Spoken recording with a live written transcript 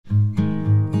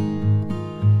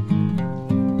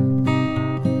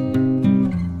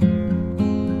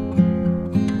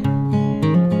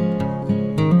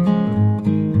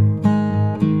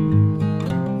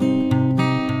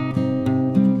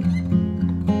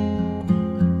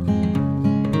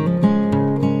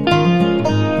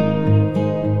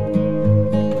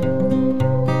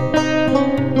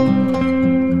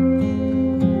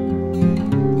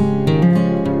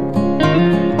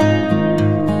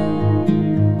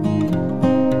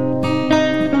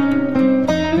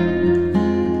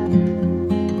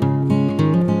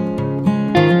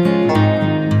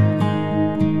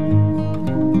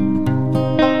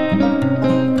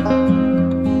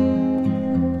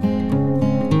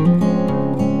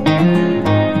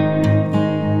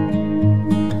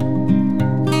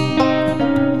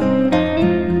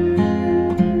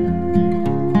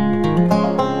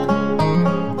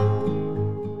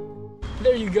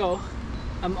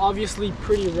obviously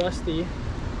pretty rusty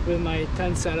with my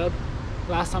tent setup.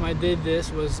 Last time I did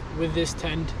this was with this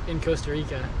tent in Costa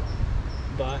Rica,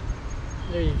 but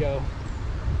there you go.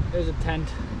 There's a tent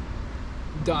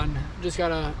done. Just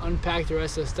gotta unpack the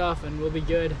rest of the stuff and we'll be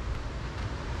good.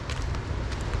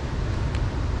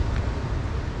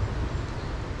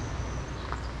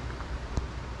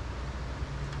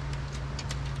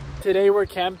 Today we're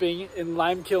camping in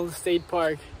Limekiln State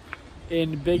Park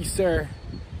in Big Sur,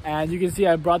 and you can see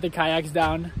I brought the kayaks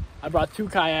down. I brought 2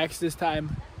 kayaks this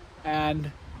time,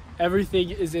 and everything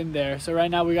is in there. So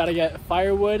right now we gotta get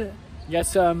firewood, get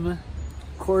some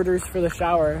quarters for the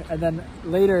shower, and then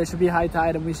later it should be high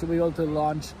tide and we should be able to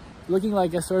launch. Looking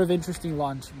like a sort of interesting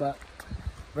launch, but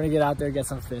we're gonna get out there and get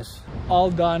some fish.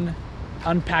 All done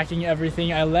unpacking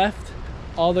everything. I left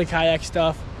all the kayak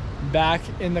stuff back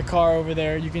in the car over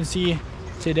there. You can see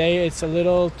today it's a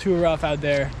little too rough out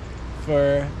there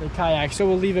for the kayak, so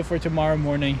we'll leave it for tomorrow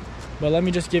morning. But let me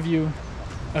just give you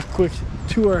a quick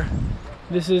tour.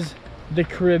 This is the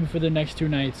crib for the next 2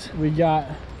 nights. We got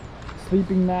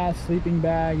sleeping mats, sleeping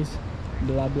bags,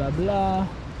 blah blah blah,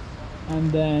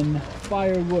 and then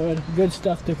firewood, good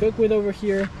stuff to cook with over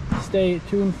here. Stay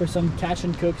tuned for some catch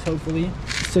and cooks, hopefully.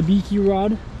 Sabiki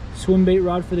rod, swim bait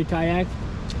rod for the kayak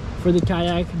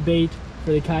bait,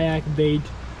 for the kayak bait,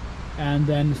 and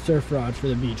then surf rod for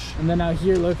the beach. And then out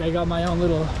here, look, I got my own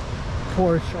little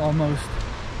porch almost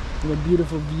with a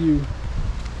beautiful view.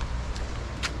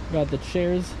 Got the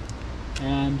chairs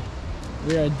and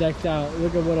we are decked out.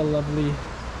 Look at what a lovely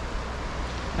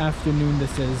afternoon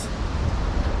this is.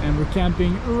 And we're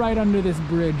camping right under this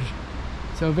bridge.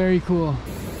 So very cool.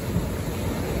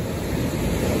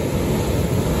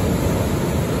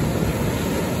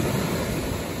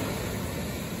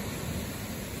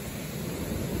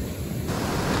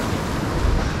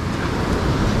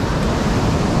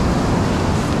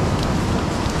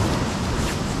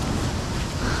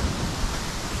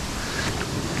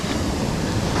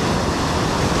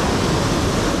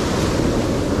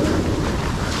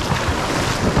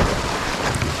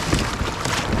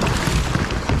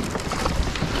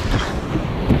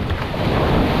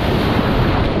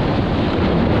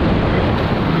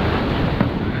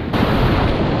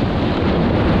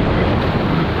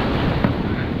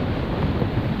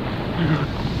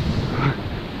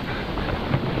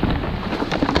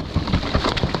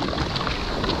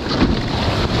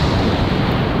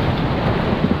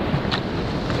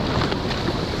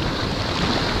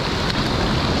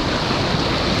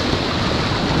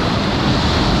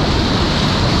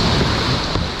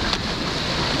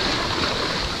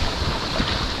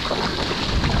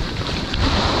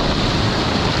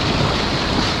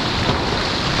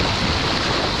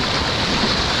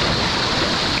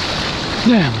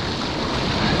 Damn.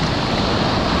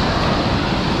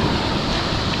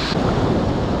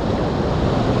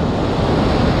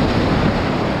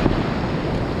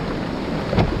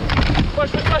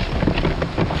 Push, push, push.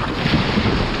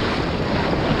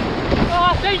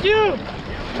 Oh, thank you.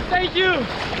 Thank you.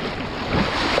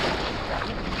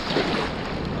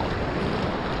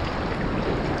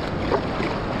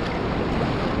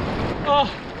 Oh,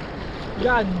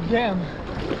 god damn.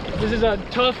 This is a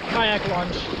tough kayak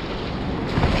launch.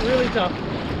 Really tough.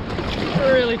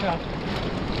 Really tough.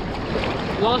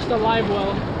 Lost a live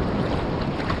well.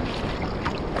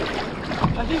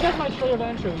 I think that's my tray of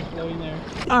anchovies floating there.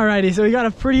 Alrighty, so we got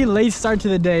a pretty late start to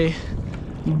the day,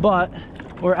 but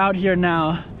we're out here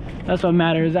now. That's what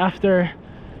matters.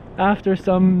 After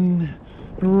some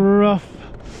rough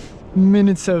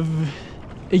minutes of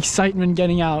excitement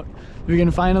getting out, we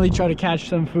can finally try to catch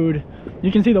some food.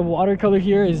 You can see the watercolor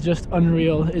here is just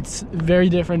unreal. It's very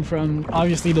different from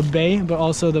obviously the bay, but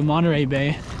also the Monterey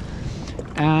Bay.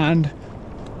 And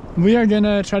we are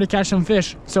gonna try to catch some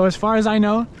fish. So as far as I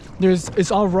know,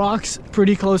 it's all rocks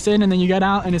pretty close in, and then you get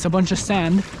out and it's a bunch of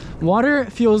sand. Water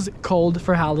feels cold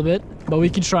for halibut, but we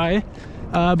could try.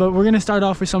 But we're gonna start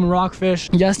off with some rockfish.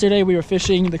 Yesterday we were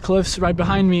fishing the cliffs right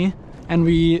behind me and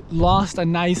we lost a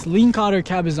nice lingcod or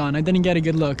cabezon. I didn't get a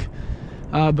good look.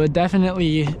 But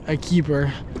definitely a keeper,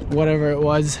 whatever it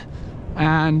was,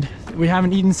 and we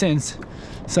haven't eaten since.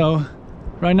 So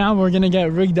right now we're gonna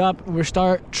get rigged up. We'll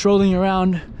start trolling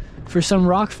around for some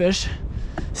rockfish,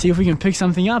 see if we can pick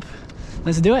something up.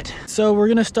 Let's do it. So we're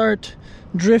gonna start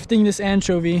drifting this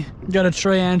anchovy. Got a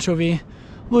tray anchovy.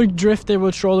 We'll drift it,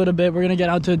 we'll troll it a bit. We're gonna get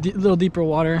out to a little deeper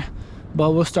water,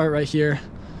 but we'll start right here.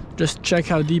 Just check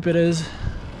how deep it is.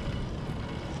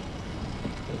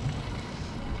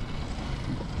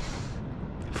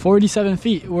 47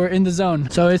 feet, we're in the zone.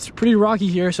 So it's pretty rocky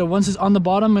here. So once it's on the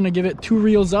bottom, I'm gonna give it 2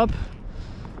 reels up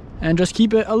and just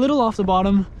keep it a little off the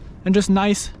bottom and just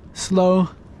nice, slow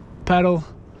paddle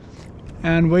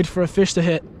and wait for a fish to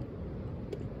hit.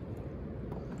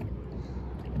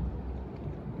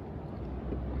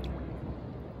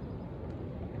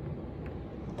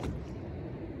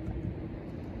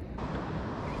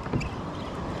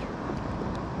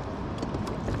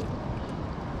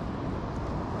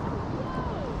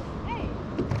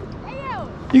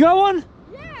 You got one?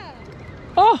 Yeah.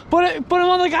 Oh, put him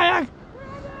on the kayak.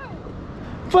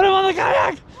 Put him on the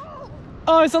kayak.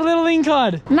 Oh, it's a little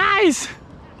lingcod. Nice.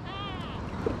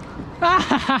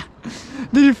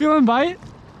 Did you feel him bite?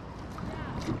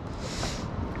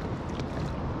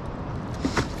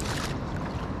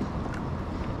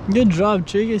 Good job,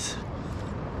 chickies.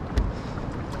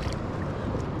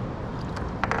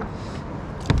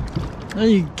 There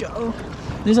you go.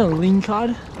 There's a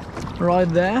lingcod right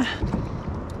there.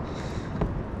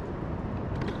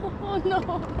 Oh no.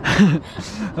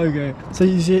 Okay, so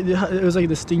you see it was like a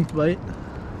distinct bite?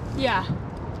 Yeah.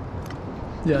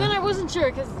 Yeah. Then I wasn't sure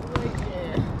because like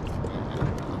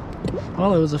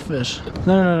Well, it was a fish.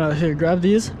 No. Here, grab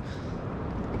these.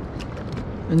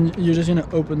 And you're just gonna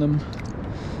open them.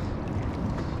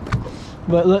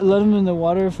 But let them in the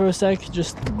water for a sec.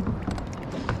 Just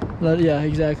yeah,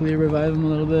 exactly. Revive him a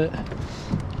little bit.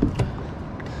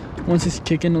 Once he's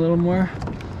kicking a little more,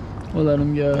 we'll let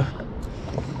him go.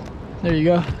 There you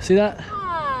go. See that?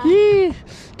 Yee!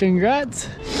 Congrats!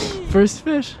 First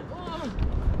fish. oh,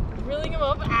 reeling him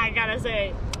up, I gotta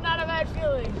say, not a bad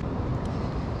feeling.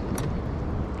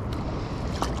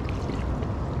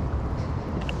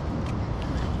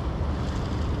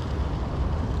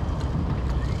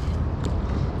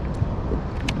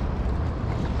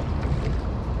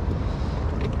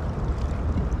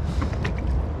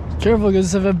 Careful,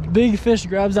 because if a big fish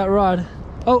grabs that rod.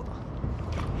 Oh!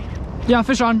 Yeah,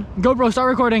 fish on. GoPro, start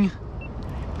recording.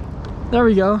 There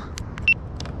we go.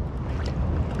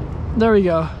 There we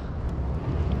go.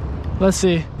 Let's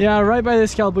see. Yeah, right by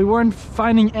this kelp. We weren't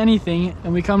finding anything,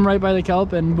 and we come right by the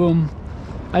kelp, and boom.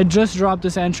 I just dropped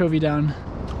this anchovy down.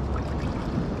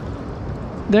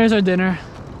 There's our dinner.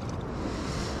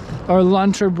 Our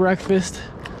lunch or breakfast.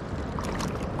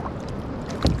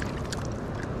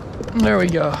 There we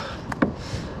go.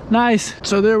 Nice.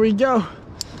 So there we go.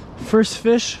 First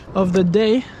fish of the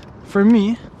day for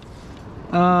me.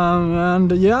 And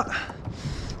yeah,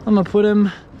 I'm gonna put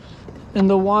him in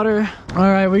the water. All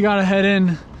right, we gotta head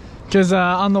in because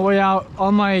on the way out,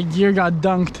 all my gear got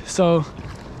dunked, so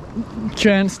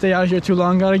can't stay out here too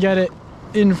long. Gotta get it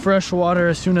in fresh water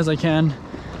as soon as I can.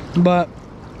 But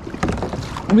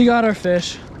we got our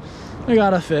fish. We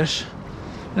got a fish.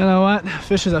 You know what?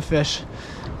 Fish is a fish.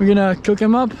 We're gonna cook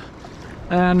him up,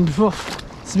 and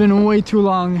it's been way too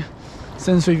long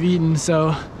since we've eaten,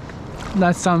 so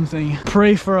that's something.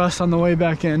 Pray for us on the way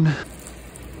back in.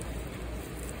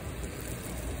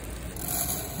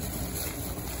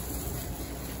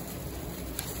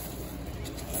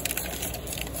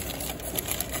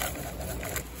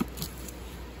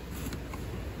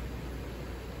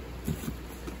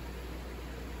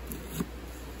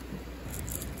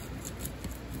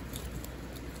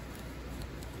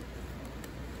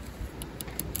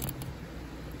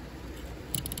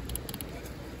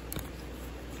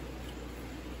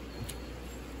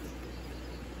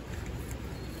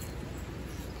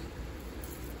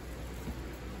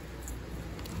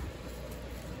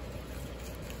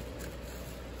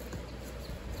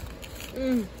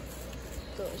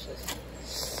 Delicious.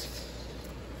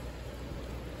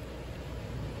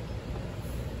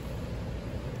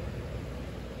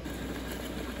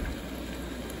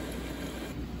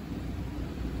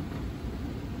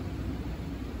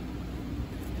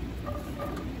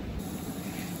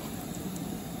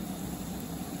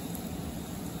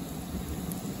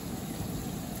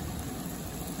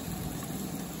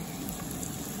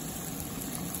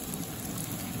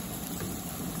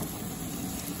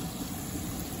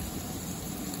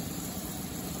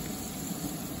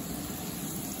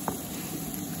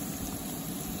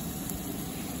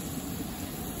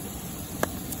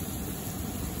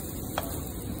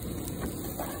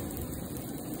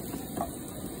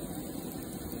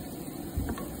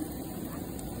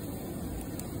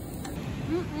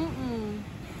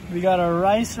 We got our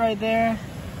rice right there,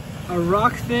 a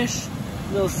rockfish,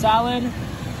 little salad,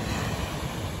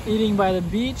 eating by the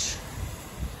beach.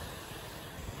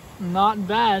 Not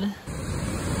bad.